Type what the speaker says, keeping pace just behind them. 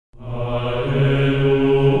Good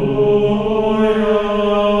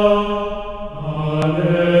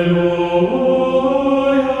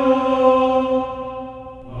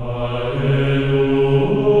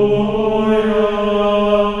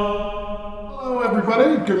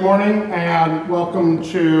morning and welcome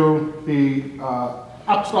to the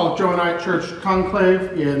Apostolic Johannite Church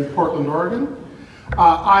Conclave in Portland, Oregon.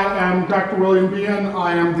 I am Dr. William Behun.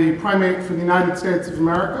 I am the Primate for the United States of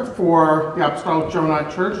America for the Apostolic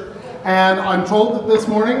Johannite Church. And I'm told that this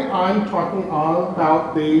morning I'm talking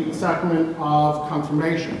about the Sacrament of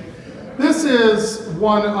Confirmation. This is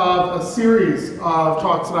one of a series of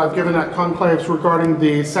talks that I've given at conclaves regarding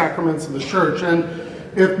the sacraments of the Church. And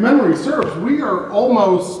if memory serves, we are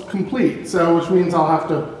almost complete, which means I'll have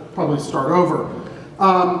to probably start over.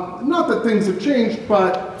 Not that things have changed,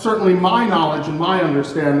 but certainly my knowledge and my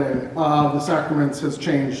understanding of the sacraments has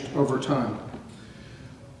changed over time.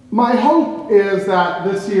 My hope is that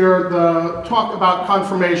this year the talk about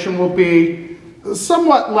confirmation will be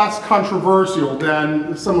somewhat less controversial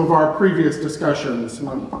than some of our previous discussions.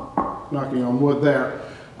 I'm knocking on wood there.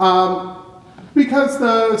 Because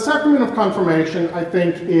the Sacrament of Confirmation, I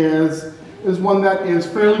think, is one that is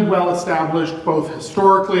fairly well established both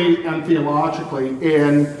historically and theologically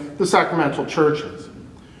in the sacramental churches.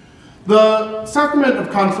 The Sacrament of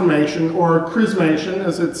Confirmation, or Chrismation,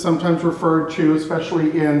 as it's sometimes referred to,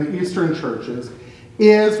 especially in the Eastern churches,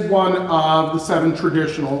 is one of the 7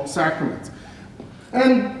 traditional sacraments.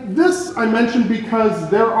 And this I mention because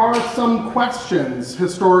there are some questions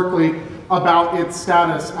historically about its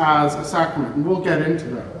status as a sacrament, and we'll get into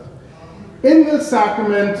that. In this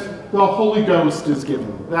sacrament, the Holy Ghost is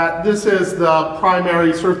given. That this is the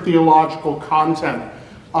primary sort of theological content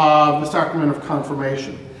of the Sacrament of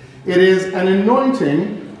Confirmation. It is an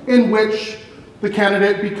anointing in which the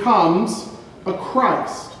candidate becomes a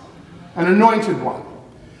Christ, an anointed one.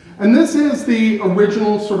 And this is the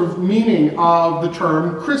original sort of meaning of the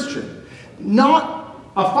term Christian. Not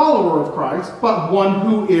a follower of Christ, but one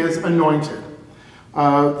who is anointed.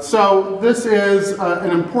 So this is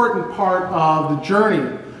an important part of the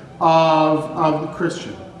journey of the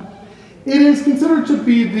Christian. It is considered to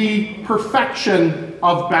be the perfection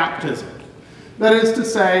of baptism. That is to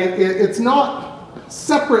say, it's not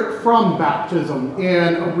separate from baptism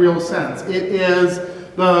in a real sense. It is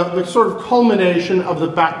the sort of culmination of the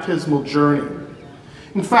baptismal journey.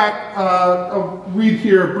 In fact, I'll read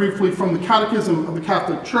here briefly from the Catechism of the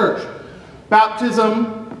Catholic Church.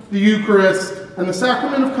 Baptism, the Eucharist, and the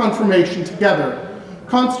Sacrament of Confirmation together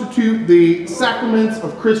constitute the sacraments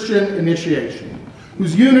of Christian initiation,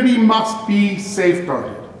 whose unity must be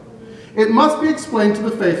safeguarded. It must be explained to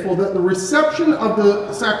the faithful that the reception of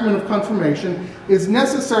the Sacrament of Confirmation is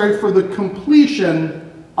necessary for the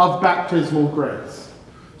completion of baptismal grace.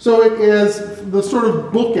 So it is the sort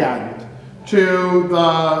of bookend to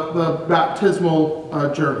the baptismal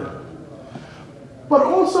journey. But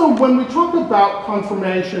also, when we talk about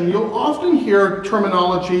confirmation, you'll often hear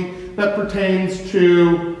terminology that pertains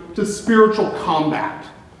to spiritual combat,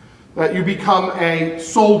 that you become a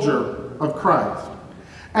soldier of Christ.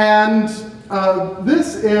 And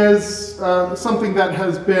this is something that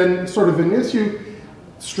has been sort of an issue,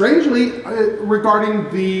 strangely, regarding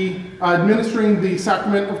the administering the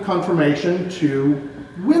Sacrament of Confirmation to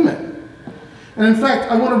women. And in fact,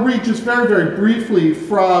 I want to read just very, very briefly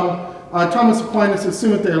from Thomas Aquinas'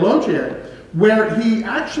 Summa Theologiae, where he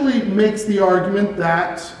actually makes the argument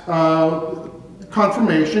that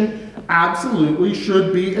confirmation absolutely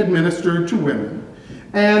should be administered to women,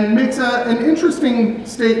 and makes an interesting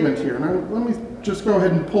statement here. And let me just go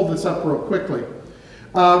ahead and pull this up real quickly.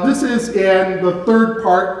 This is in the third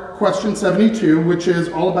part, question 72, which is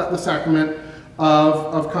all about the sacrament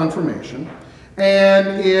of confirmation.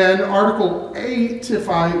 And in Article 8, if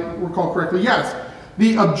I recall correctly, yes,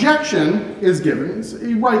 the objection is given.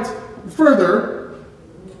 He writes further,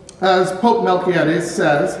 as Pope Melchiades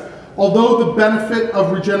says, although the benefit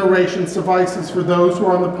of regeneration suffices for those who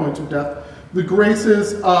are on the point of death, the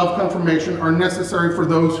graces of confirmation are necessary for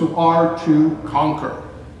those who are to conquer.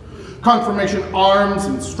 Confirmation arms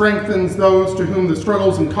and strengthens those to whom the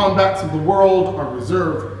struggles and combats of the world are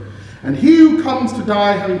reserved. And he who comes to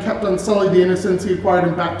die, having kept unsullied the innocence he acquired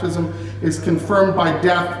in baptism, is confirmed by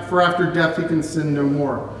death, for after death he can sin no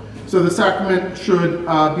more. So the sacrament should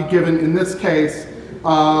be given, in this case,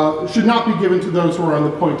 should not be given to those who are on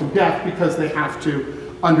the point of death because they have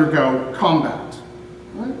to undergo combat.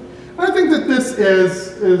 Right? And I think that this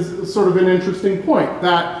is sort of an interesting point,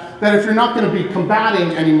 that if you're not going to be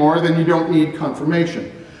combating anymore, then you don't need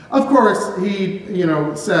confirmation. Of course, he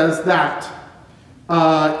says that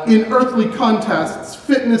in earthly contests,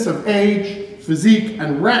 fitness of age, physique,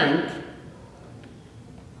 and rank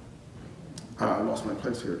lost my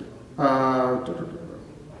place here.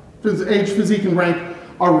 Age, physique, and rank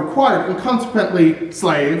are required, and consequently,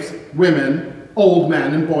 slaves, women, old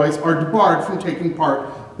men, and boys are debarred from taking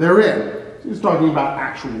part therein. He's talking about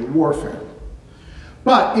actual warfare.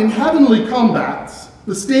 But in heavenly combats,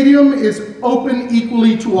 the stadium is open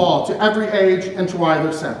equally to all, to every age and to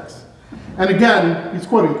either sex. And again, he's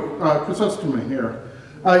quoting Chrysostom here.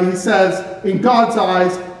 He says, in God's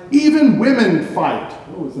eyes, even women fight.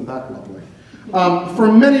 Oh, isn't that lovely?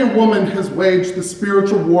 For many a woman has waged the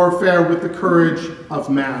spiritual warfare with the courage of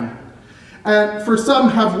man. And for some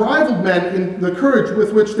have rivaled men in the courage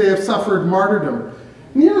with which they have suffered martyrdom.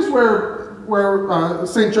 And here's where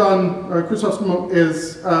St. John Chrysostom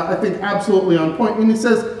is, I think, absolutely on point. And he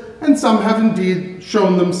says, and some have indeed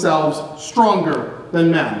shown themselves stronger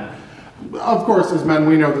than men. Of course, as men,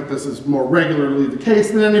 we know that this is more regularly the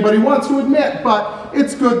case than anybody wants to admit, but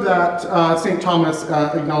it's good that St. Thomas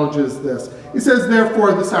acknowledges this. He says,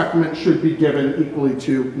 therefore, the sacrament should be given equally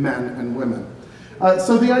to men and women.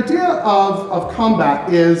 So the idea of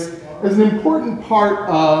combat is an important part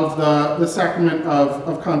of the sacrament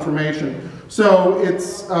of confirmation. So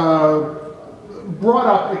it's brought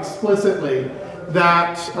up explicitly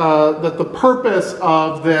that, that the purpose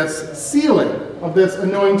of this sealing, of this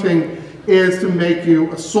anointing, is to make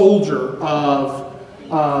you a soldier of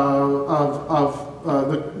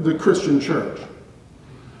the Christian church.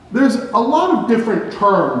 There's a lot of different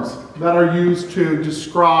terms that are used to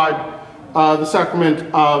describe the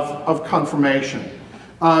sacrament of confirmation.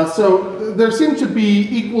 So there seem to be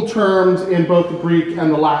equal terms in both the Greek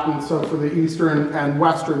and the Latin, so for the Eastern and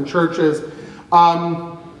Western churches.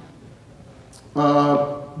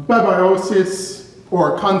 Bebiosis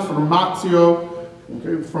or confirmatio,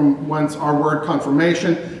 okay, from whence our word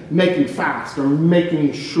confirmation, making fast or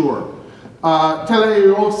making sure.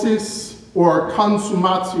 Teleiosis or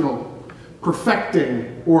consummatio,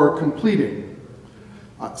 perfecting or completing.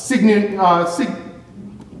 Sigillum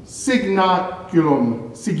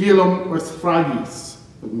or sfragis.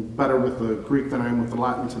 I'm better with the Greek than I am with the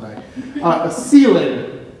Latin today. A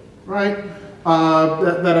sealing, right?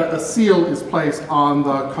 That a seal is placed on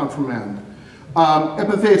the confirmand.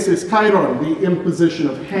 Epithesis kairon, the imposition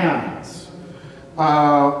of hands.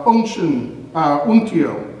 Unction,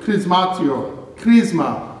 untio, chrismatio,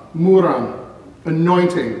 chrisma, muran,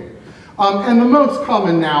 anointing. And the most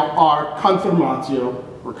common now are confirmatio,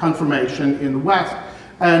 or confirmation in the West,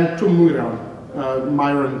 and tumuran,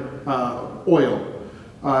 myron oil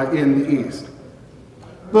in the East.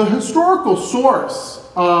 The historical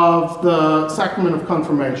source of the sacrament of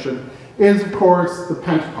confirmation is, of course, the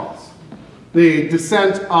Pentecost, the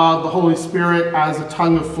descent of the Holy Spirit as a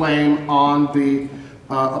tongue of flame on the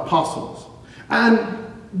apostles. And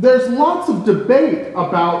there's lots of debate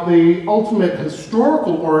about the ultimate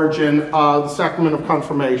historical origin of the sacrament of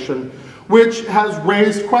confirmation, which has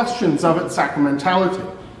raised questions of its sacramentality.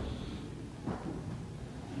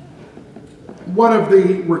 One of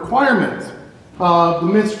the requirements of the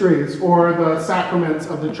mysteries or the sacraments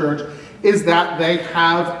of the church is that they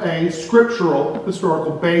have a scriptural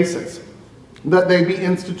historical basis, that they be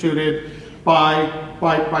instituted by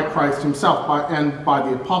Christ himself and by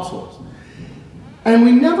the apostles. And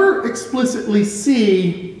we never explicitly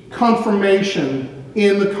see confirmation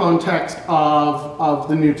in the context of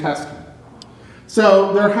the New Testament.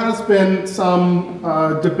 So there has been some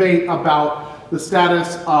debate about the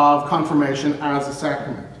status of confirmation as a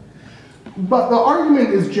sacrament. But the argument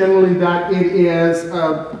is generally that it is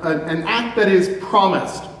an act that is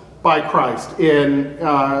promised by Christ in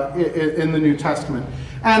the New Testament.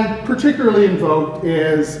 And particularly invoked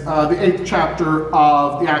is the 8th chapter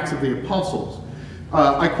of the Acts of the Apostles.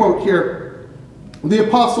 I quote here, "The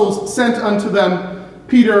apostles sent unto them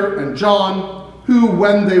Peter and John, who,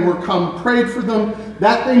 when they were come, prayed for them,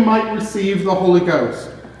 that they might receive the Holy Ghost.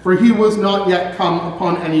 For he was not yet come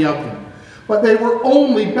upon any of them. But they were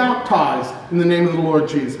only baptized in the name of the Lord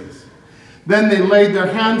Jesus. Then they laid their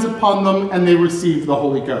hands upon them, and they received the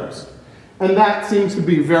Holy Ghost." And that seems to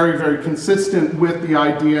be very, very consistent with the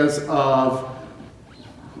ideas of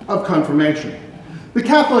confirmation. The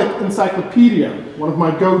Catholic Encyclopedia, one of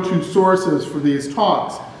my go-to sources for these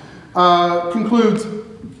talks, concludes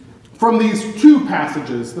from these two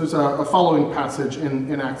passages, there's a following passage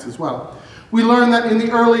in Acts as well, we learn that in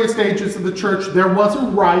the earliest ages of the church there was a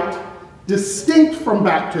rite distinct from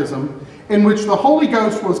baptism in which the Holy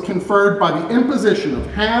Ghost was conferred by the imposition of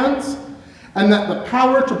hands, and that the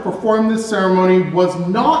power to perform this ceremony was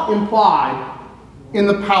not implied in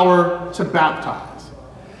the power to baptize.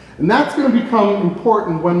 And that's going to become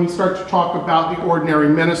important when we start to talk about the ordinary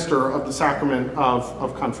minister of the sacrament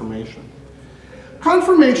of confirmation.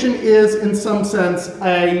 Confirmation is, in some sense,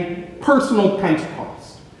 a personal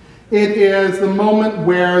Pentecost. It is the moment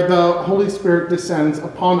where the Holy Spirit descends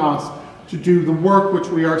upon us to do the work which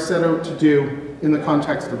we are set out to do in the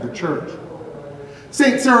context of the church.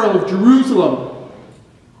 St. Cyril of Jerusalem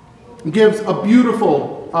gives a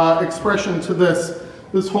beautiful expression to this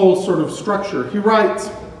whole sort of structure. He writes,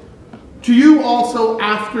 "To you also,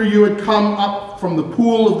 after you had come up from the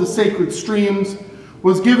pool of the sacred streams,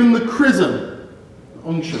 was given the chrism,"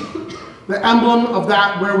 unction, "the emblem of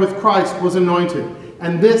that wherewith Christ was anointed,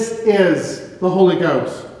 and this is the Holy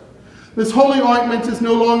Ghost. This holy ointment is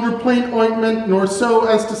no longer plain ointment, nor so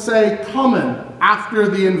as to say common after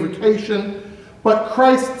the invocation, but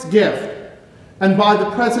Christ's gift, and by the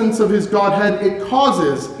presence of his Godhead it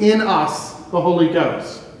causes in us the Holy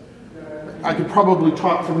Ghost." I could probably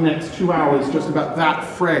talk for the next 2 hours just about that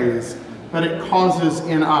phrase, that it causes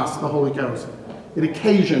in us the Holy Ghost. It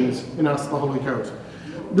occasions in us the Holy Ghost.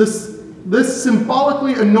 This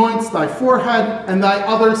symbolically anoints thy forehead and thy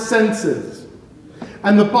other senses.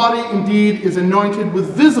 And the body indeed is anointed with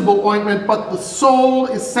visible ointment, but the soul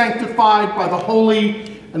is sanctified by the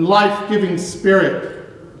Holy and life-giving Spirit.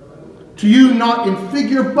 To you not in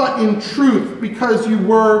figure, but in truth, because you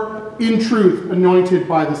were in truth anointed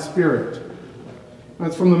by the Spirit.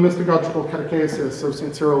 That's from the Mystagogical Catechesis of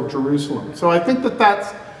St. Cyril of Jerusalem. So I think that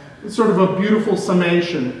that's sort of a beautiful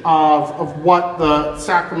summation of what the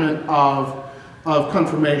sacrament of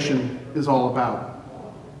confirmation is all about.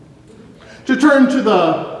 To turn to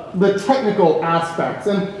the technical aspects,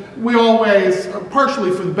 and we always, partially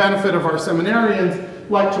for the benefit of our seminarians,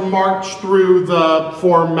 like to march through the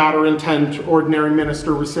form, matter, intent, ordinary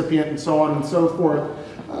minister, recipient, and so on and so forth,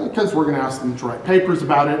 because we're going to ask them to write papers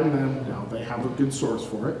about it, and then they have a good source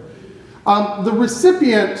for it. The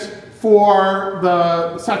recipient for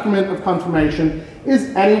the sacrament of confirmation is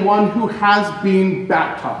anyone who has been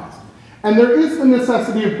baptized. And there is the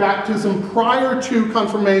necessity of baptism prior to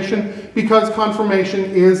confirmation, because confirmation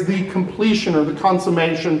is the completion or the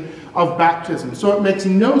consummation of baptism. So it makes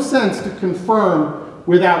no sense to confirm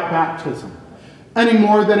without baptism, any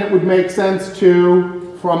more than it would make sense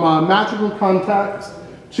to, from a magical context,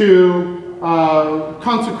 to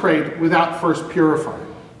consecrate without first purifying.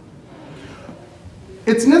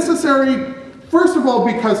 It's necessary, first of all,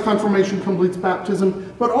 because confirmation completes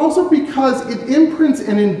baptism, but also because it imprints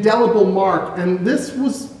an indelible mark, and this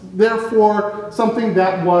was therefore something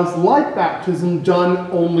that was, like baptism, done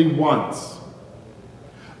only once.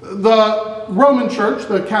 The Roman Church,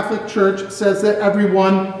 the Catholic Church, says that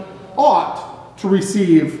everyone ought to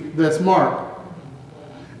receive this mark.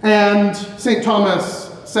 And St. Thomas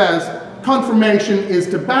says, confirmation is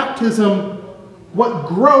to baptism what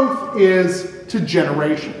growth is to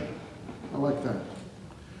generation. I like that.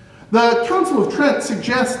 The Council of Trent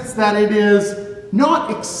suggests that it is not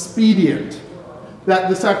expedient that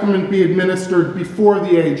the sacrament be administered before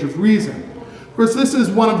the age of reason. Of course, this is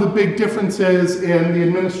one of the big differences in the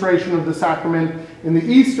administration of the sacrament in the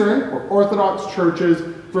Eastern or Orthodox churches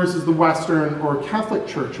versus the Western or Catholic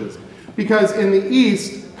churches. Because in the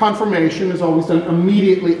East, confirmation is always done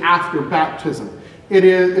immediately after baptism.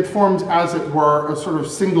 It forms, as it were, a sort of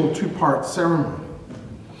single two-part ceremony.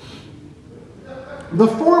 The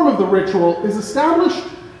form of the ritual is established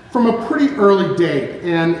from a pretty early date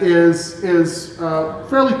and is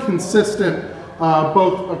fairly consistent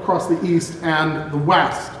both across the East and the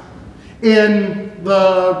West. In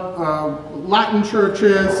the Latin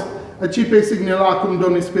churches, Accipe signalacum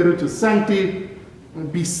doni spiritus sancti,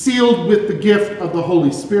 be sealed with the gift of the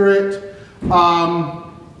Holy Spirit.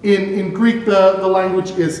 In Greek, the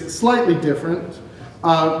language is slightly different.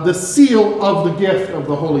 The seal of the gift of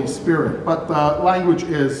the Holy Spirit, but the language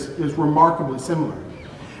is remarkably similar.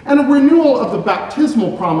 And a renewal of the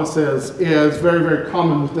baptismal promises is very, very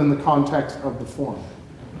common within the context of the form.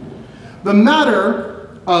 The matter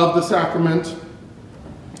of the sacrament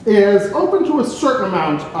is open to a certain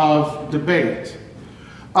amount of debate.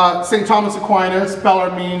 St. Thomas Aquinas,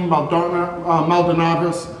 Bellarmine,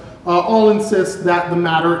 Maldonatus, all insist that the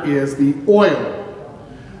matter is the oil.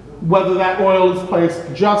 Whether that oil is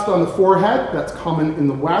placed just on the forehead, that's common in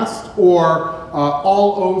the West, or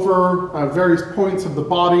all over various points of the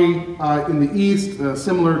body in the East,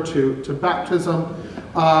 similar to baptism,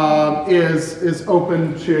 is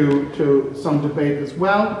open to some debate as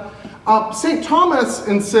well. St. Thomas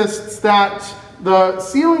insists that the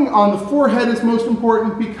sealing on the forehead is most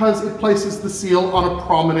important because it places the seal on a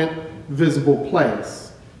prominent, visible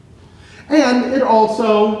place. And it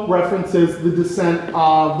also references the descent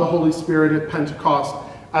of the Holy Spirit at Pentecost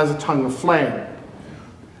as a tongue of flame.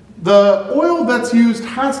 The oil that's used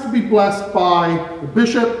has to be blessed by the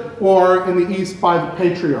bishop, or in the East by the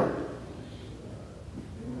patriarch.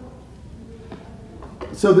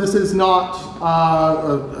 So this is not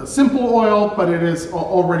a simple oil, but it has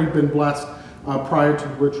already been blessed prior to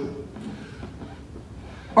the ritual.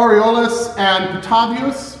 Aureolus and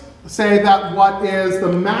Petavius say that what is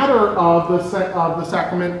the matter of the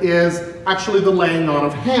sacrament is actually the laying on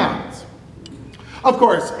of hands. Of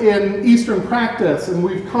course, in Eastern practice, and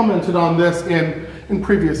we've commented on this in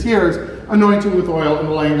previous years, anointing with oil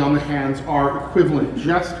and laying on the hands are equivalent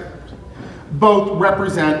gestures. Both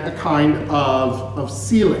represent a kind of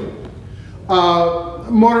sealing.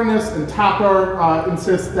 Modernists and Tapper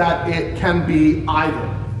insist that it can be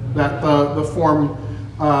either, that the form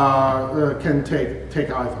can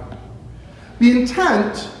take either. The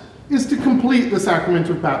intent is to complete the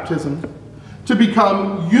sacrament of baptism, to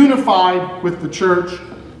become unified with the church,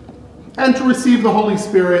 and to receive the Holy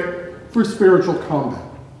Spirit for spiritual combat.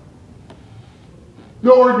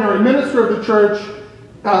 The ordinary minister of the church,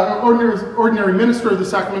 ordinary minister of the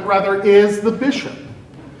sacrament, rather, is the bishop.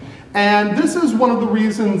 And this is one of the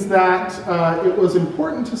reasons that it was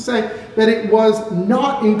important to say that it was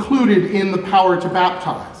not included in the power to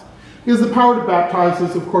baptize. Because the power to baptize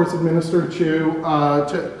is, of course, administered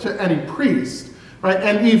to any priest, right?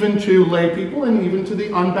 And even to lay people, and even to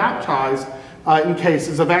the unbaptized in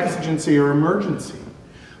cases of exigency or emergency.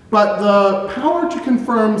 But the power to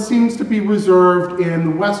confirm seems to be reserved in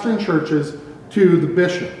the Western churches to the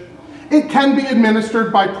bishop. It can be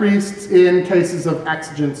administered by priests in cases of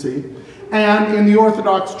exigency, and in the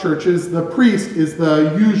Orthodox churches, the priest is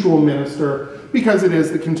the usual minister because it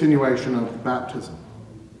is the continuation of the baptism.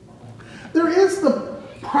 There is the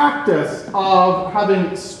practice of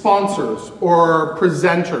having sponsors or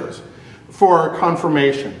presenters for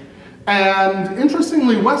confirmation. And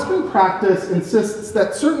interestingly, Western practice insists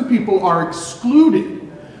that certain people are excluded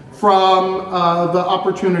from the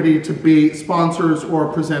opportunity to be sponsors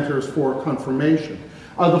or presenters for confirmation.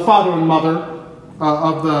 The father and mother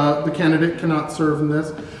of the candidate cannot serve in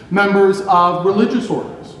this. Members of religious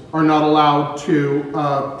orders are not allowed to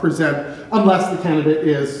present unless the candidate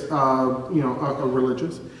is a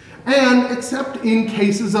religious. And except in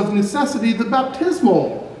cases of necessity, the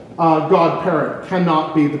baptismal godparent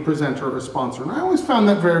cannot be the presenter or sponsor. And I always found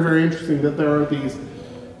that very, very interesting, that there are these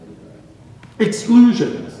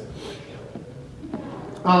exclusions.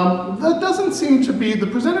 That doesn't seem to be, the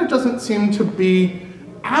presenter doesn't seem to be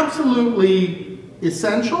absolutely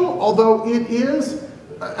essential, although it is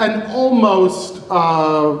an almost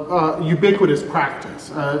ubiquitous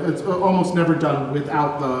practice. It's almost never done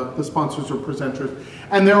without the sponsors or presenters.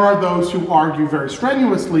 And there are those who argue very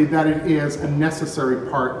strenuously that it is a necessary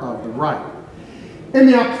part of the rite. In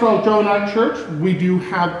the Apostolic Johannite Church, we do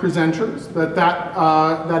have presenters,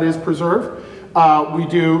 that is preserved. We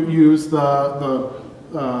do use the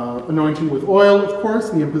anointing with oil, of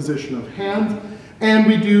course, the imposition of hands, and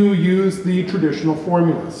we do use the traditional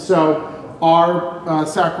formulas. So our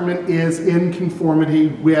sacrament is in conformity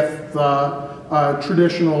with the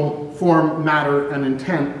traditional form, matter, and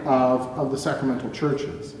intent of the sacramental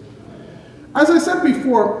churches. As I said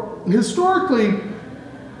before, historically,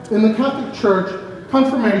 in the Catholic Church,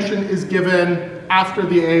 confirmation is given after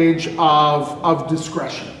the age of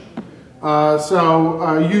discretion.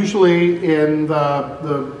 Usually in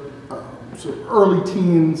the sort of early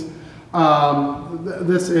teens,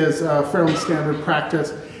 this is a fairly standard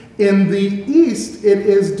practice. In the East, it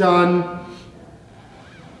is done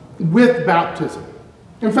with baptism.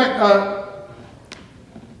 In fact,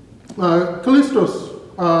 Callistos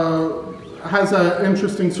has an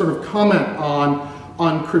interesting sort of comment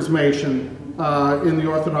on chrismation in the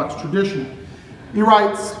Orthodox tradition. He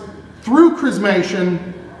writes, through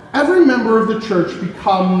chrismation, every member of the church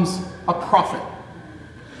becomes a prophet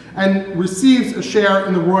and receives a share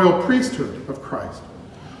in the royal priesthood of Christ.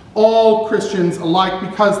 All Christians alike,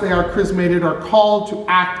 because they are chrismated, are called to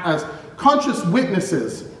act as conscious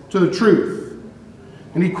witnesses to the truth.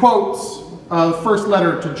 And he quotes the first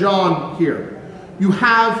letter to John here. You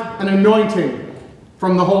have an anointing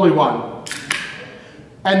from the Holy One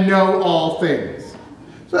and know all things.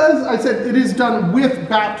 So as I said, it is done with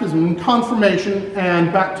baptism, and confirmation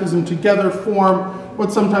and baptism together form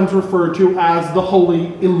what's sometimes referred to as the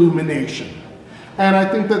holy illumination. And I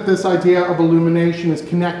think that this idea of illumination is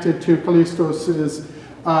connected to Callistos'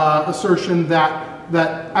 assertion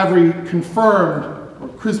that every confirmed or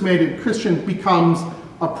chrismated Christian becomes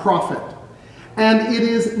a prophet. And it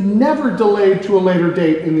is never delayed to a later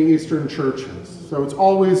date in the Eastern churches. So it's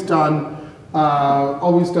always done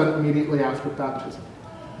immediately after baptism.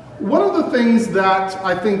 one of the things that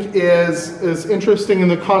I think is interesting in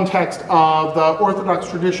the context of the Orthodox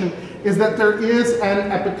tradition is that there is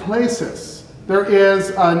an epiclesis. There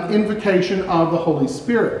is an invocation of the Holy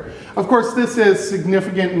Spirit. Of course, this is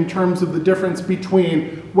significant in terms of the difference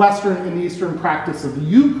between Western and Eastern practice of the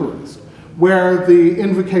Eucharist, where the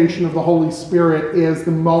invocation of the Holy Spirit is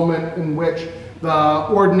the moment in which the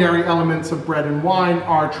ordinary elements of bread and wine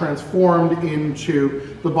are transformed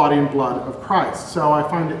into the body and blood of Christ. So I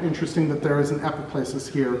find it interesting that there is an epiclesis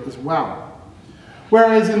here as well.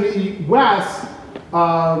 Whereas in the West,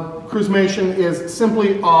 chrismation is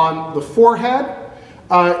simply on the forehead.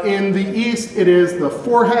 In the East, it is the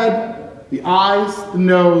forehead, the eyes, the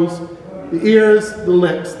nose, the ears, the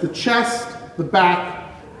lips, the chest, the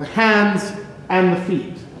back, the hands, and the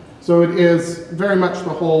feet. So it is very much the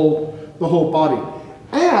whole body.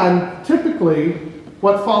 And typically,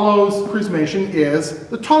 what follows chrismation is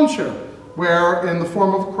the tonsure, where in the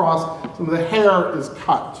form of a cross, some of the hair is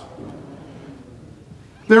cut.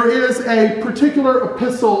 There is a particular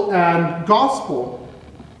epistle and gospel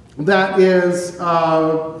that is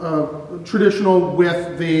traditional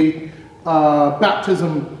with the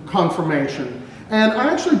baptism confirmation. And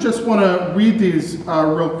I actually just want to read these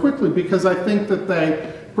real quickly because I think that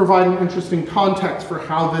they provide an interesting context for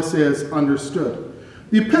how this is understood.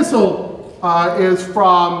 The epistle is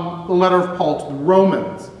from the letter of Paul to the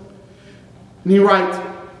Romans. And he writes,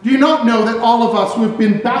 "Do you not know that all of us who have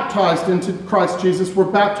been baptized into Christ Jesus were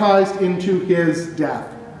baptized into his death?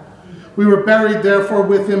 We were buried therefore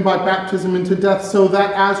with him by baptism into death, so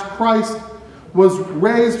that as Christ was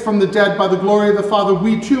raised from the dead by the glory of the Father,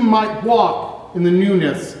 we too might walk in the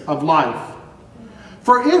newness of life.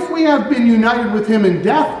 For if we have been united with him in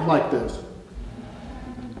death like this,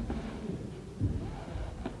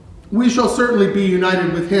 we shall certainly be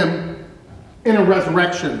united with him in a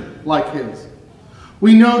resurrection like his.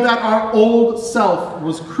 We know that our old self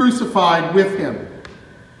was crucified with him."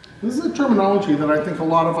 This is a terminology that I think a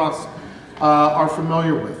lot of us are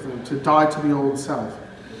familiar with, to die to the old self.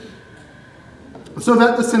 "So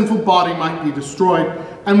that the sinful body might be destroyed,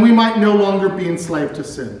 and we might no longer be enslaved to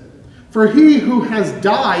sin. For he who has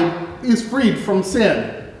died is freed from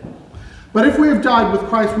sin. But if we have died with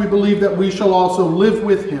Christ, we believe that we shall also live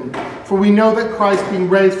with him. For we know that Christ, being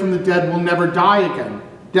raised from the dead, will never die again,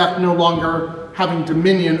 death no longer having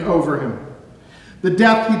dominion over him. The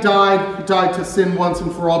death he died to sin once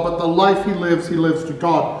and for all, but the life he lives to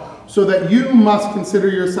God. So that you must consider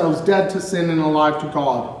yourselves dead to sin and alive to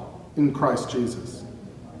God in Christ Jesus."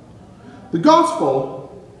 The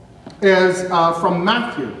gospel is from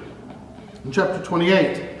Matthew, in chapter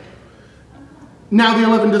 28. "Now the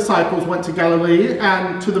 11 disciples went to Galilee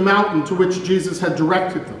and to the mountain to which Jesus had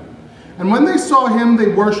directed them. And when they saw him, they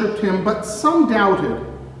worshipped him, but some doubted.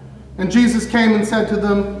 And Jesus came and said to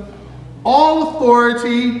them, 'All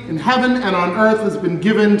authority in heaven and on earth has been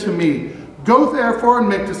given to me. Go therefore and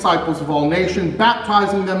make disciples of all nations,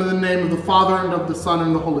 baptizing them in the name of the Father and of the Son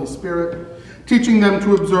and the Holy Spirit, teaching them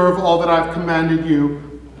to observe all that I've commanded you.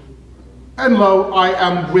 And lo, I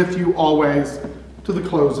am with you always to the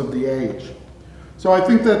close of the age.'" So I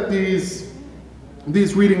think that these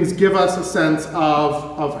readings give us a sense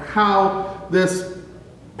of how this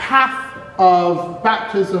path of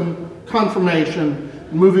baptism, confirmation,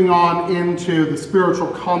 moving on into the spiritual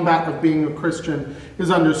combat of being a Christian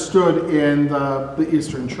is understood in the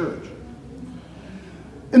Eastern Church.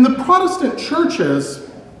 In the Protestant churches,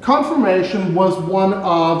 confirmation was one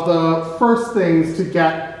of the first things to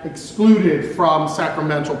get excluded from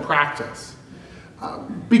sacramental practice.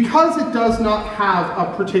 Because it does not have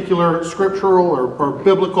a particular scriptural or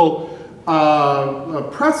biblical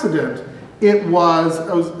precedent, it was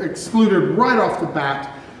excluded right off the bat,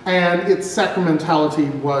 and its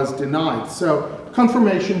sacramentality was denied. So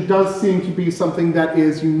confirmation does seem to be something that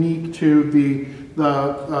is unique to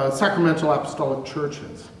the sacramental apostolic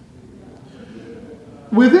churches.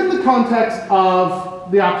 Within the context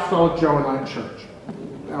of the Apostolic Johannite Church,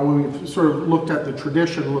 now we've sort of looked at the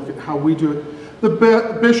tradition, looked at how we do it.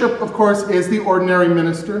 The bishop, of course, is the ordinary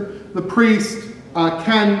minister. The priest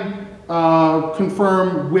can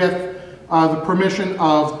confirm with the permission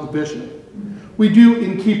of the bishop. We do,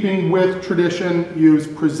 in keeping with tradition, use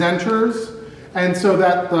presenters, and so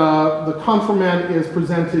that the confirmand is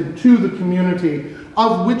presented to the community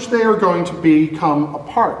of which they are going to become a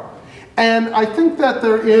part. And I think that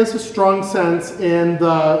there is a strong sense in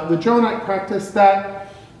the Johannite practice that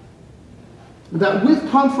with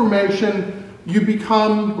confirmation, you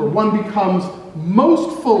become, or one becomes,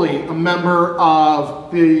 most fully a member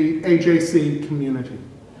of the AJC community.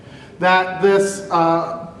 That this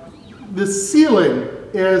sealing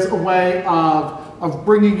is a way of of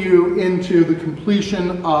bringing you into the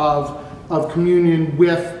completion of communion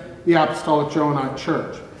with the Apostolic Johannite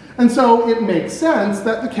Church. And so it makes sense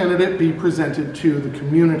that the candidate be presented to the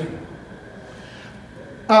community.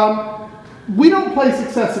 We don't place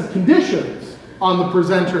excessive conditions on the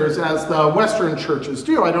presenters as the Western churches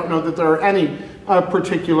do. I don't know that there are any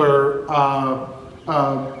particular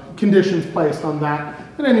conditions placed on that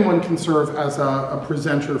anyone can serve as a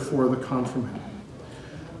presenter for the confirmand.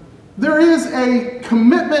 There is a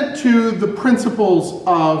commitment to the principles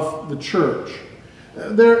of the church.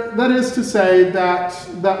 That is to say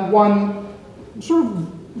that one sort of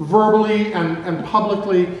verbally and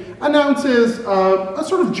publicly announces a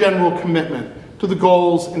sort of general commitment to the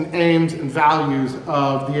goals and aims and values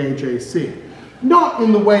of the AJC. Not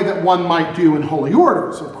in the way that one might do in holy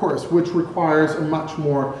orders, of course, which requires a much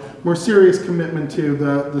more serious commitment to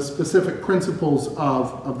the specific principles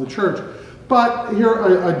of the church, but here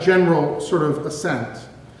a general sort of assent.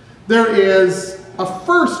 There is a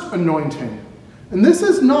first anointing, and this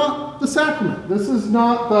is not the sacrament. This is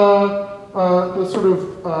not the sort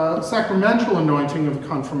of sacramental anointing of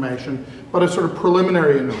confirmation, but a sort of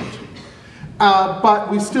preliminary anointing.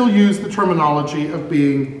 But we still use the terminology of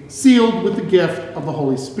being sealed with the gift of the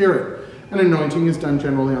Holy Spirit. An anointing is done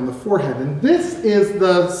generally on the forehead. And this is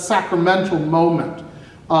the sacramental moment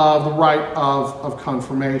of the rite of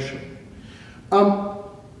confirmation.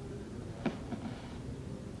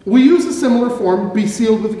 We use a similar form, be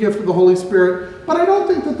sealed with the gift of the Holy Spirit, but I don't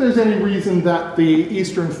think that there's any reason that the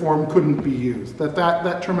Eastern form couldn't be used,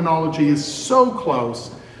 that terminology is so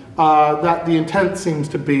close that the intent seems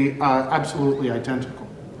to be absolutely identical.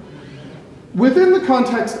 Within the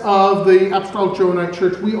context of the Apostolic Johannite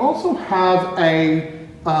Church, we also have a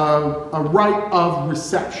rite of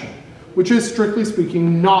reception, which is, strictly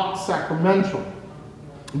speaking, not sacramental.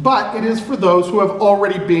 But it is for those who have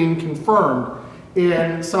already been confirmed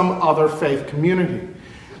in some other faith community.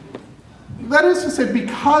 That is to say,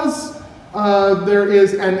 because there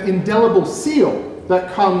is an indelible seal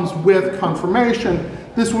that comes with confirmation,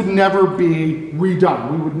 this would never be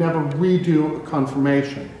redone. We would never redo a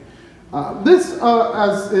confirmation. This,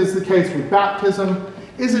 as is the case with baptism,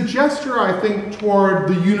 is a gesture, I think, toward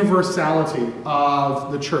the universality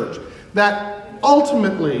of the church. That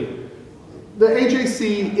ultimately, the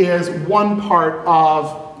AJC is one part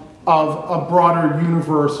of a broader,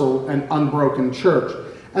 universal, and unbroken church.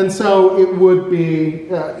 And so it would be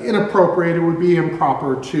inappropriate, it would be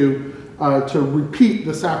improper to repeat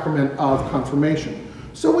the sacrament of confirmation.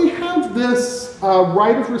 So we have this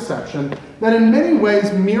rite of reception that in many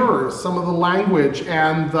ways mirrors some of the language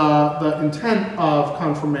and the intent of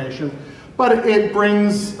confirmation, but it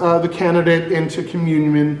brings the candidate into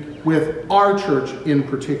communion with our church in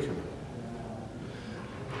particular.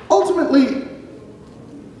 Ultimately,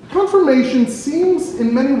 confirmation seems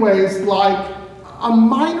in many ways like a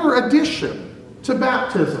minor addition to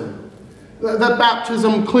baptism. That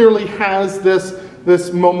baptism clearly has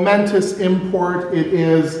this momentous import. It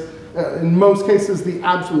is, in most cases, the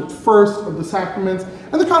absolute first of the sacraments,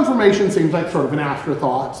 and the confirmation seems like sort of an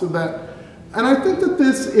afterthought. And I think that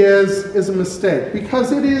this is a mistake,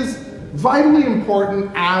 because it is vitally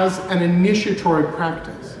important as an initiatory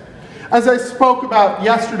practice. As I spoke about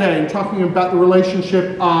yesterday in talking about the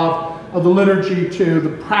relationship of the liturgy to the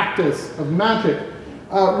practice of magic,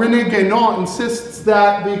 René Guénon insists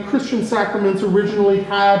that the Christian sacraments originally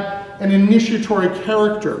had an initiatory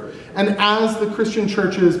character, and as the Christian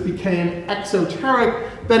churches became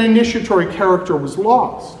exoteric, that initiatory character was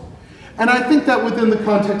lost. And I think that within the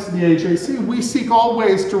context of the AJC, we seek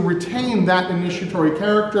always to retain that initiatory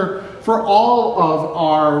character for all of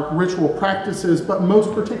our ritual practices, but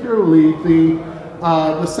most particularly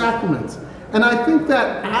the sacraments. And I think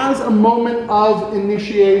that as a moment of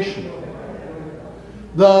initiation,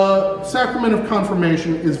 the sacrament of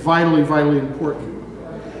confirmation is vitally, vitally important.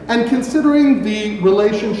 And considering the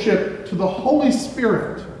relationship to the Holy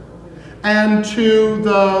Spirit and to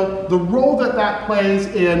the role that plays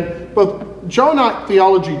in both Johannite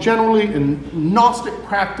theology generally and Gnostic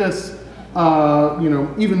practice,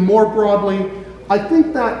 even more broadly, I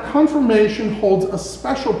think that confirmation holds a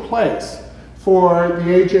special place for the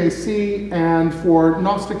AJC and for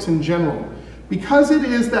Gnostics in general, because it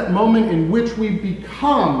is that moment in which we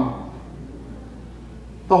become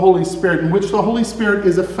the Holy Spirit, in which the Holy Spirit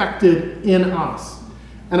is affected in us.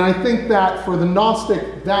 And I think that for the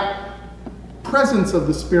Gnostic, that presence of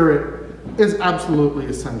the Spirit is absolutely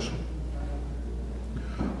essential.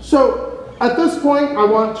 So at this point, I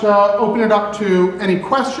want to open it up to any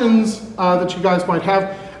questions that you guys might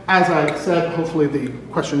have. As I said, hopefully the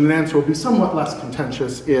question and answer will be somewhat less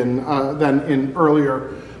contentious than in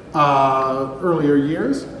earlier earlier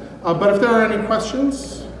years. But if there are any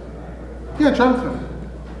questions, yeah, Jonathan.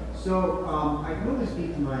 So I can only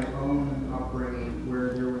speak to my own upbringing,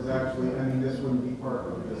 where there was actually, I mean, this wouldn't be part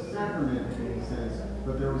of the sacrament in any sense,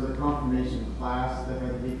 but there was a confirmation class that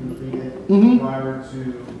had to be completed prior to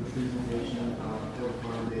the presentation of the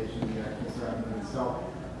foundation, the actual sacrament itself.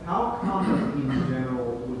 How common in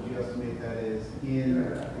general would you estimate that is in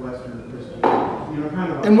Western Christianity? You know,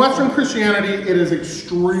 kind of in Western Christianity, it is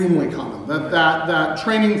extremely common that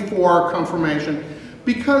training for confirmation.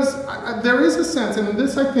 Because there is a sense, and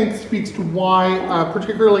this I think speaks to why,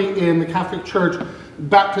 particularly in the Catholic Church,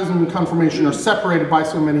 baptism and confirmation are separated by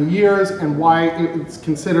so many years, and why it's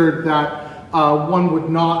considered that one would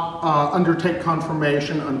not undertake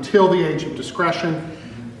confirmation until the age of discretion.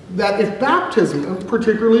 That if baptism,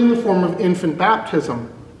 particularly in the form of infant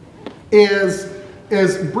baptism, is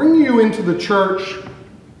bringing you into the church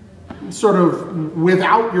sort of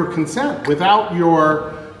without your consent, without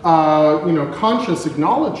your conscious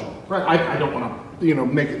acknowledgement, right? I don't want to,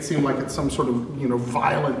 make it seem like it's some sort of,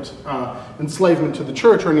 violent enslavement to the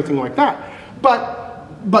church or anything like that.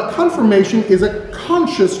 But confirmation is a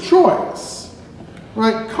conscious choice,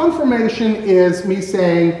 right? Confirmation is me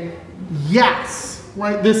saying, yes,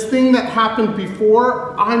 right? This thing that happened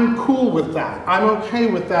before, I'm cool with that. I'm okay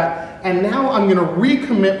with that. And now I'm going to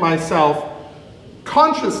recommit myself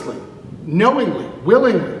consciously, knowingly,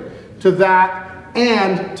 willingly to that,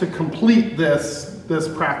 and to complete this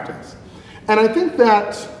practice. And I think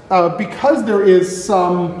that because there is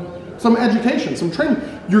some education, some training,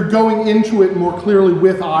 you're going into it more clearly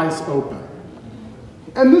with eyes open.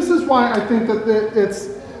 And this is why I think that it's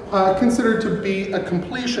considered to be a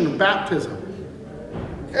completion of baptism.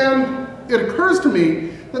 And it occurs to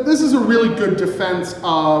me that this is a really good defense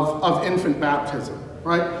of infant baptism,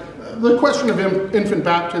 right? The question of infant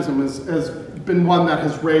baptism has been one that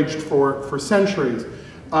has raged for centuries,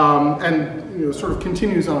 and sort of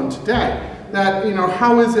continues on today. That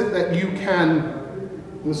how is it that you can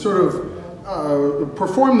sort of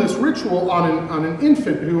perform this ritual on an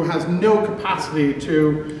infant who has no capacity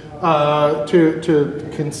to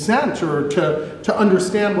consent or to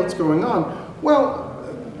understand what's going on? Well,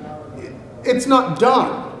 it's not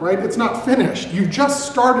done, right? It's not finished. You've just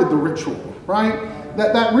started the ritual, right?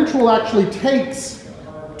 That ritual actually takes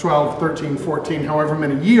 12, 13, 14, however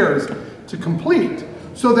many years to complete,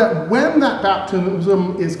 so that when that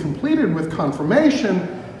baptism is completed with confirmation,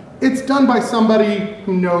 it's done by somebody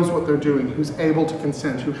who knows what they're doing, who's able to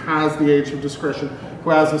consent, who has the age of discretion, who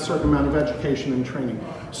has a certain amount of education and training.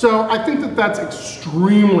 So I think that that's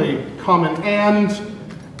extremely common and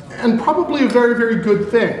probably a very, very good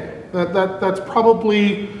thing. That's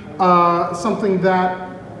probably something that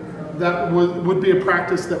would be a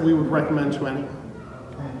practice that we would recommend to anyone.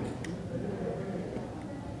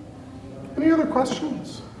 Any other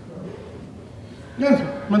questions? Yes,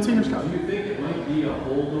 Monsignor Scott. Do you think it might be a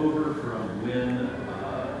holdover from when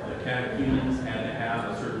the catechumens had to have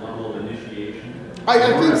a certain level of initiation? I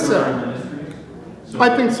think so. I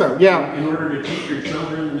think so, yeah. In order to teach your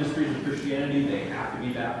children the mysteries of Christianity, they have to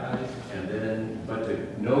be baptized, but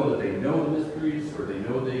to know that they know the mysteries or they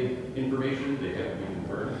know the information, they have to be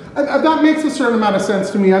confirmed. That makes a certain amount of sense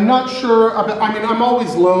to me. I'm not sure. I mean, I'm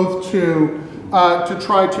always loath to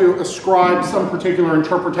try to ascribe some particular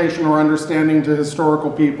interpretation or understanding to historical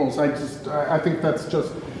peoples. I think that's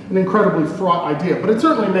just an incredibly fraught idea, but it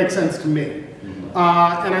certainly makes sense to me.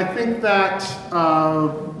 And I think that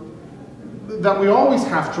that we always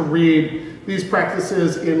have to read these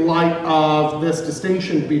practices in light of this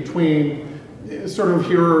distinction between sort of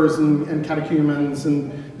hearers and catechumens,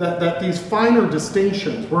 and that these finer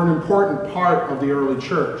distinctions were an important part of the early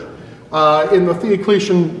church. In the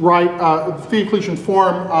Theocletian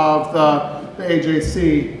form of the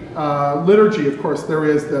AJC liturgy, of course, there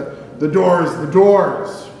is the doors,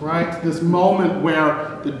 right? This moment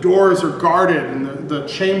where the doors are guarded and the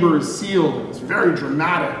chamber is sealed. It's very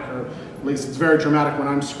dramatic, or at least it's very dramatic when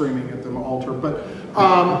I'm screaming at the altar. But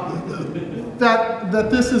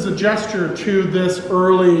that this is a gesture to this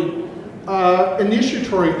early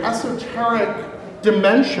initiatory, esoteric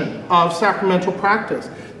dimension of sacramental practice.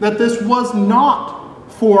 That this was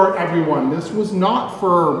not for everyone. This was not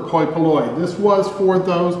for hoi polloi. This was for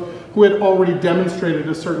those who had already demonstrated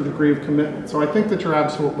a certain degree of commitment. So I think that you're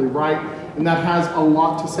absolutely right, and that has a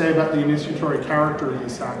lot to say about the initiatory character of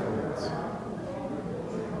these sacraments.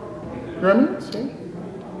 Remy?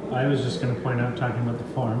 I was just going to point out, talking about the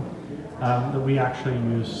form, that we actually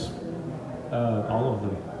use all of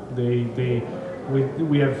them.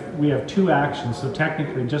 We have two actions. So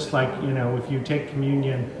technically, just like if you take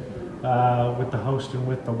communion with the host and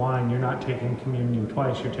with the wine, you're not taking communion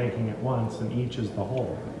twice, you're taking it once, and each is the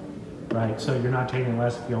whole. Right, so you're not taking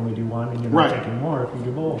less if you only do one, and you're not taking more if you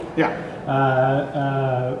do both. Yeah.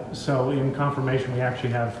 So in confirmation, we actually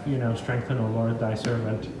have, strengthen, O Lord, thy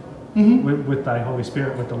servant, with thy Holy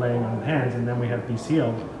Spirit, with the laying on of hands, and then we have be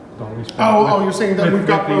sealed with the Holy Spirit. Oh, you're saying that we've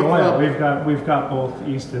got the both oil. We've got both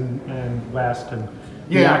east and west, and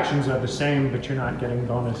the actions are the same, but you're not getting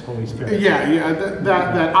bonus Holy Spirit. Yeah.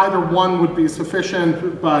 That either one would be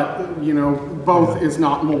sufficient, but both is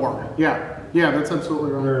not more. Yeah. Yeah, that's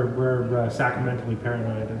absolutely right. We're sacramentally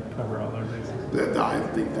paranoid and cover all our bases. I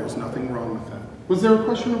think there's nothing wrong with that. Was there a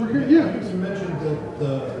question over here? Yeah. You mentioned that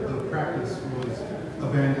the practice was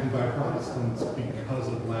abandoned by Protestants because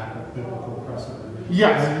of lack of biblical precedent.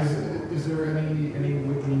 Yes. Is there any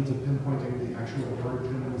means of pinpointing the actual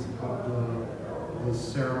origins of the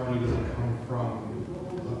ceremony? Does it come from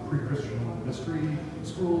the pre-Christian mystery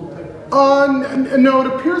school type? No, it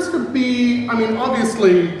appears to be,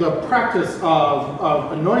 obviously the practice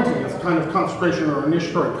of anointing as kind of consecration or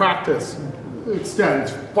initiatory practice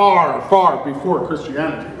extends far, far before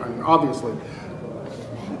Christianity, obviously.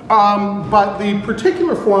 But the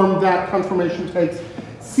particular form that confirmation takes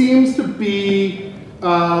seems to be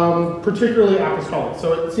particularly apostolic.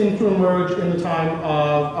 So it seems to emerge in the time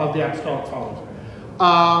of the apostolic fathers.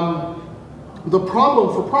 The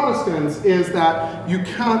problem for Protestants is that you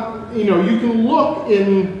can't, you can look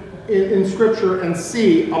in Scripture and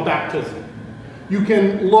see a baptism. You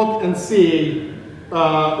can look and see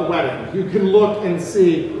a wedding. You can look and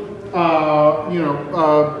see,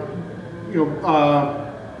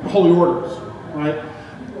 holy orders, right?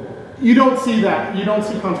 You don't see that. You don't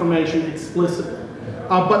see confirmation explicitly.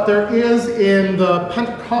 But there is in the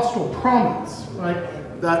Pentecostal promise, right,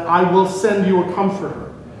 that I will send you a comforter.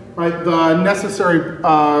 Right, the necessary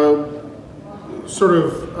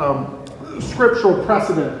scriptural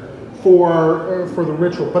precedent for the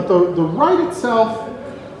ritual, but the rite itself,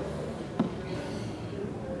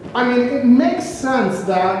 it makes sense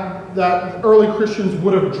that early Christians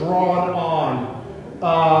would have drawn on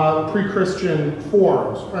pre-Christian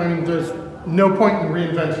forms. There's no point in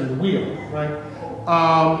reinventing the wheel, right?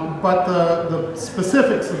 But the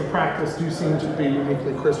specifics of the practice do seem to be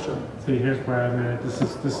uniquely Christian. See, here's where I'm at. This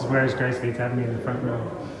is where his grace hates having me in the front row.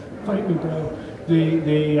 Fight me, bro.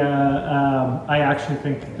 I actually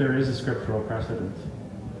think there is a scriptural precedent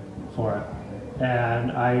for it,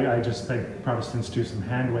 and I just think Protestants do some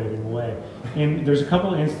hand waving away. There's a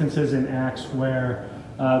couple of instances in Acts where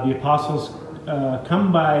the apostles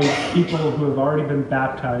come by people who have already been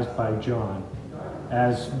baptized by John,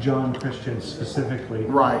 as John Christians specifically.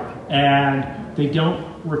 Right. And they don't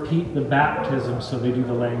repeat the baptism, so they do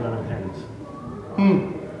the laying on of hands.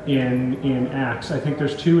 In Acts. I think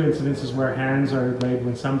there's two incidences where hands are laid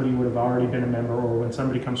when somebody would have already been a member or when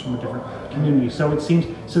somebody comes from a different community. So it seems,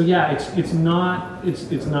 it's not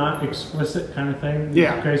explicit kind of thing.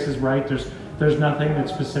 Yeah. Grace is right. There's nothing that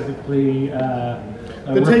specifically the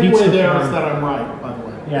takeaway there is that I'm right, by the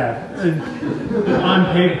way. Yeah.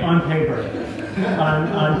 On paper.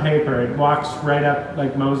 On paper, it walks right up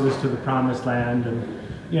like Moses to the promised land, and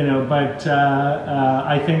but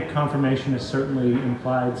I think confirmation is certainly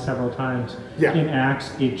implied several times in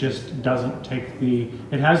Acts. It just doesn't take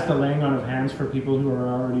it has the laying on of hands for people who are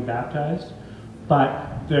already baptized,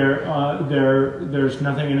 but there's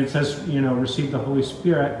nothing, and it says receive the Holy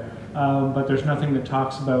Spirit, but there's nothing that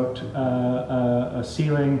talks about a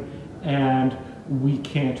sealing, and we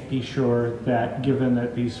can't be sure that, given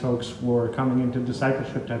that these folks were coming into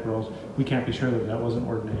discipleship type roles, we can't be sure that wasn't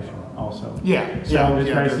ordination also. Yeah. So his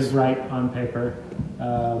grace is right on paper.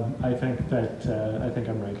 I think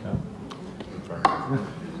I'm right though.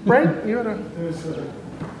 Right? You gotta.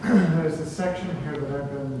 There's a section here that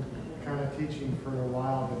I've been kind of teaching for a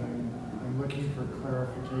while, but I'm looking for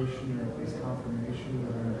clarification or at least confirmation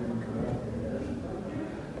that I'm doing correctly.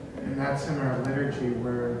 And that's in our liturgy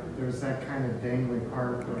where there's that kind of dangly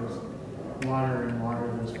part, there's water and water,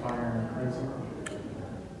 there's fire and prison.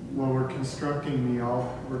 Well, we're constructing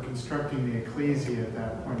the ecclesia at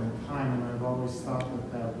that point in time, and I've always thought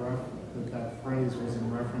that phrase was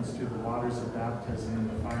in reference to the waters of baptism and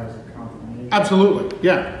the fires of confirmation. Absolutely,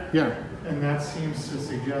 yeah. And that seems to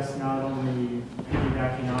suggest not only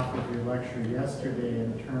piggybacking off of your lecture yesterday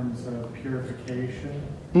in terms of purification,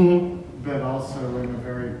 but also in a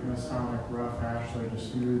very Masonic rough ashlar to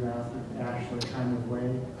smooth out the ashlar kind of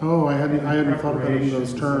way. Oh, I hadn't thought about it in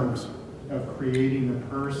those terms. Of creating the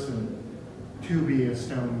person to be a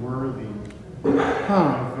stone worthy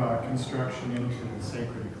construction into the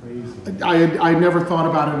sacred ecclesia. I never thought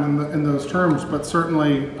about it in those terms, but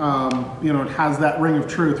certainly, you know, it has that ring of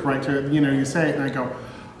truth, right? To, you know, you say it and I go,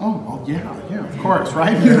 oh, well, yeah, of course,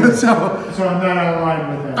 right? So I'm not out of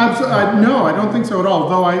line with that. Absolutely, no, I don't think so at all.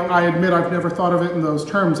 Though I admit I've never thought of it in those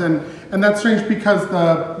terms, and that's strange because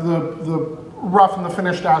the rough and the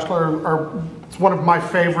finished ashlar are it's one of my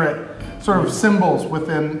favorite sort of symbols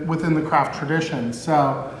within the craft tradition.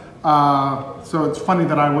 So it's funny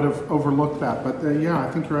that I would have overlooked that, but yeah, I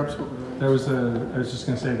think you're absolutely right. I was just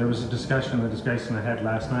going to say, there was a discussion that Grace and I had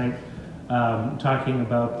last night, talking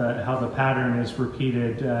about how the pattern is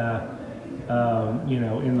repeated, you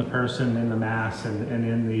know, in the person, in the Mass, and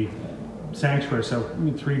in the sanctuary. So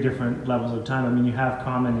 3 different levels of time. I mean, you have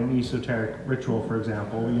common and esoteric ritual, for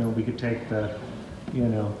example. You know, we could take the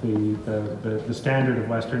standard of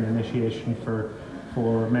Western initiation for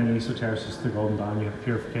many esotericists, the Golden Dawn. You have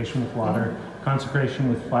purification with water, consecration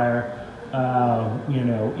with fire. You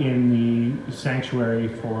know, in the sanctuary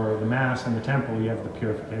for the Mass and the temple, you have the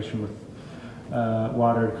purification with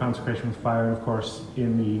water, consecration with fire, and of course,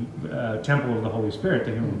 in the temple of the Holy Spirit,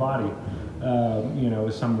 the human body, you know,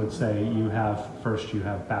 as some would say, you have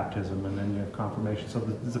baptism, and then you have confirmation. So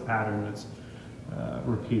there's a pattern that's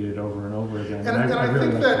repeated over and over again. And I really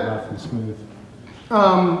like the rough and smooth.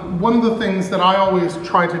 One of the things that I always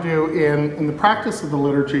try to do in the practice of the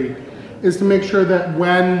liturgy is to make sure that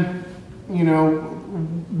when, you know,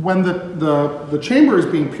 when the chamber is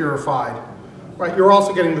being purified, right, you're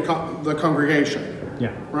also getting the congregation.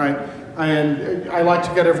 Yeah. Right, and I like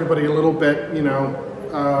to get everybody a little bit, you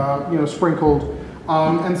know, sprinkled.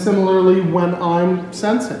 And similarly, when I'm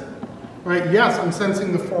sensing, right, yes, I'm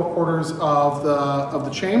sensing the 4 quarters of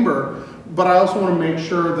the chamber, but I also want to make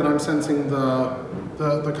sure that I'm sensing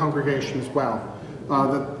the congregation as well.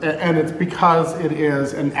 And it's because it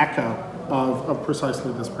is an echo of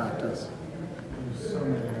precisely this practice. There's so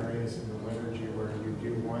many areas in the liturgy where you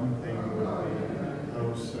do one thing with the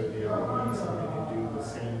host or the elements, and then you do the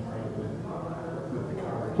same thing with the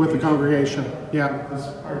congregation. With the congregation, yeah. This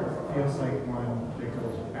part feels like one that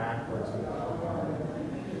goes backwards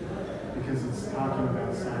because it's talking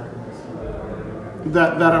about sacraments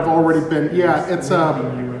that have already been, yeah, it's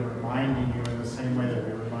reminding you in the same way that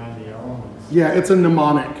we remind the elements. Yeah, it's a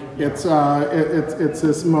mnemonic. It's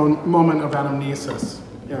this moment of anamnesis.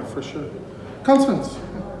 Yeah, for sure. Constance.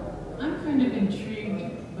 I'm kind of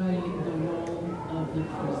intrigued by the role of the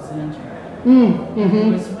presenter. I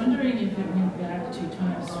was wondering if it went back to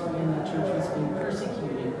times when the church was being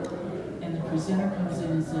persecuted, and the presenter comes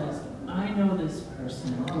in and says, I know this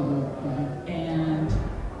person, and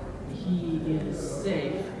he is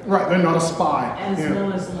safe. Right, they're not a spy. As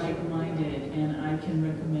well as like-minded, and I can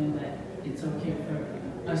recommend that it's okay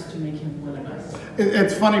for us to make him one of us.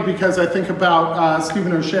 It's funny because I think about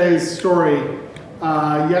Stephen O'Shea's story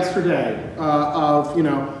yesterday of, you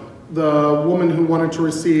know, the woman who wanted to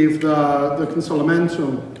receive the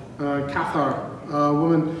consolamentum, Cathar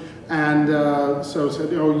woman, and so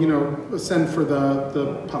said, oh, you know, send for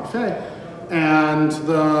the parfait, and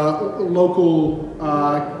the local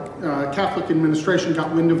Catholic administration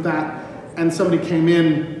got wind of that, and somebody came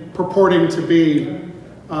in purporting to be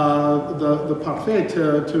the parfait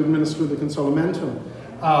to administer the consolamentum.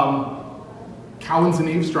 Cowens and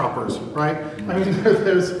eavesdroppers, right? I mean,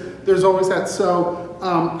 there's always that. So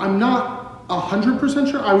I'm not 100%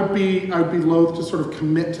 sure. I would be loath to sort of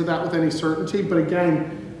commit to that with any certainty. But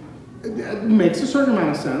again, it makes a certain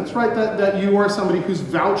amount of sense, right? That you are somebody who's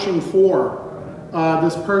vouching for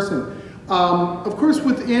this person. Of course,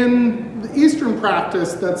 within the Eastern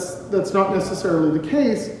practice, that's not necessarily the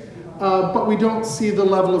case. But we don't see the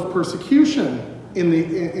level of persecution in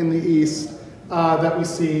the East that we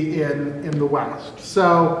see in the West.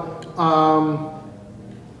 So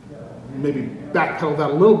maybe backpedal that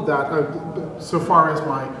a little bit, so far as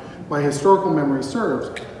my historical memory serves.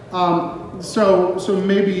 So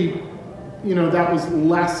maybe, you know, that was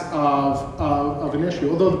less of an issue.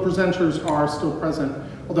 Although the presenters are still present,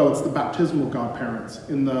 although it's the baptismal godparents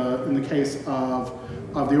in the case of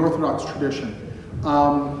the Orthodox tradition.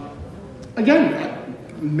 Again,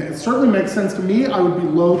 it certainly makes sense to me. I would be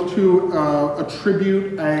loath to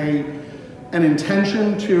attribute an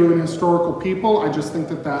intention to an historical people. I just think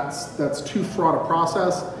that's too fraught a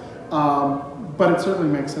process, but it certainly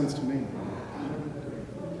makes sense to me.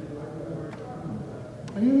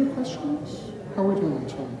 Any other questions? How are we doing on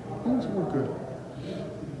time? Oh, we're good.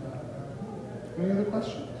 Any other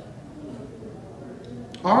questions?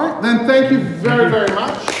 All right, then thank you very, very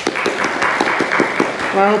much.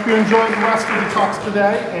 I hope you enjoyed the rest of the talks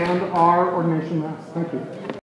today and our ordination mass. Thank you.